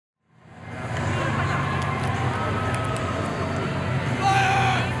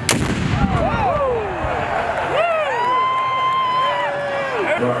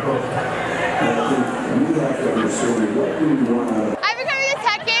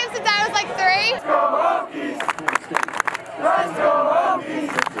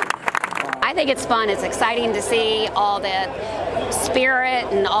think it's fun. It's exciting to see all the spirit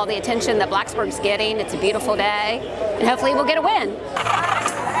and all the attention that Blacksburg's getting. It's a beautiful day, and hopefully we'll get a win.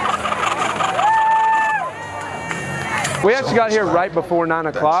 We actually got here right before 9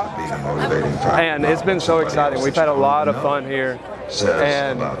 o'clock, and it's been so exciting. We've had a lot of fun here,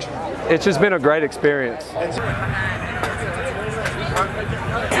 and it's just been a great experience.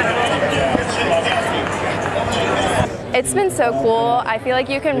 It's been so cool. I feel like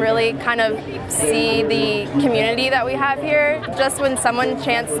you can really kind of see the community that we have here. Just when someone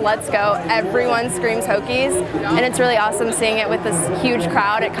chants "Let's go," everyone screams Hokies, and it's really awesome seeing it with this huge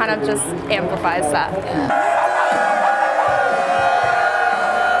crowd. It kind of just amplifies that.